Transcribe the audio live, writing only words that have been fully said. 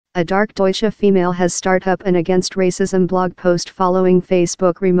A dark Deutsche female has started up an against racism blog post following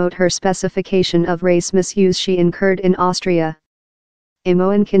Facebook remote her specification of race misuse she incurred in Austria. Imo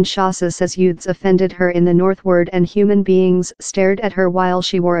in Kinshasa says youths offended her in the northward and human beings stared at her while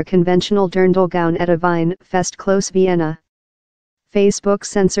she wore a conventional dirndl gown at a Wine Fest close Vienna. Facebook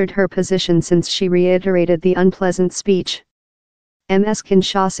censored her position since she reiterated the unpleasant speech. Ms.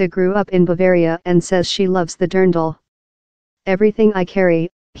 Kinshasa grew up in Bavaria and says she loves the dirndl. Everything I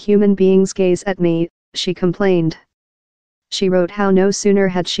carry, human beings gaze at me, she complained. She wrote how no sooner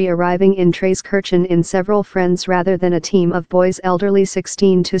had she arriving in Traiskirchen in several friends rather than a team of boys elderly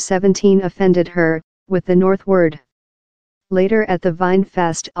 16 to 17 offended her, with the north word. Later at the Wine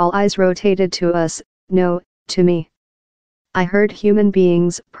Fest all eyes rotated to us, no, to me. I heard human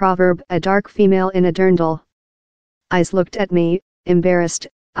beings, proverb, a dark female in a dirndl. Eyes looked at me, embarrassed,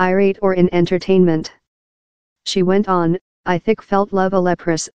 irate or in entertainment. She went on, I thick felt love a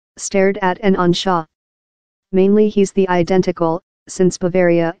leprous, stared at and on Shaw. Mainly he's the identical, since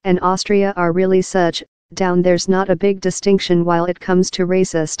Bavaria and Austria are really such, down there's not a big distinction while it comes to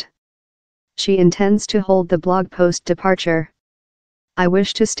racist. She intends to hold the blog post departure. I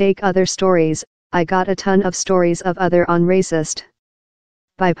wish to stake other stories, I got a ton of stories of other on racist.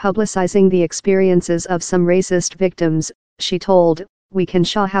 By publicizing the experiences of some racist victims, she told, we can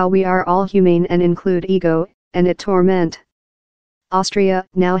show how we are all humane and include ego, and it torment. Austria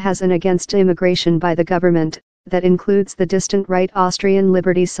now has an against immigration by the government, that includes the distant right Austrian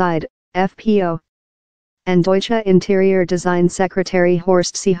Liberty Side, FPO. And Deutsche Interior Design Secretary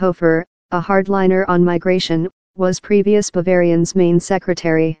Horst Seehofer, a hardliner on migration, was previous Bavarian's main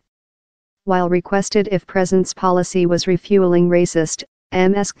secretary. While requested if presence policy was refueling racist,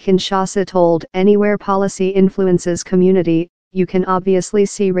 Ms. Kinshasa told anywhere policy influences community, you can obviously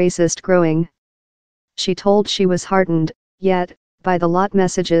see racist growing. She told she was heartened, yet, by the lot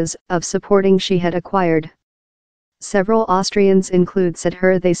messages of supporting she had acquired. Several Austrians said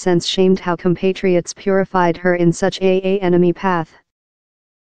her they sense shamed how compatriots purified her in such a enemy path.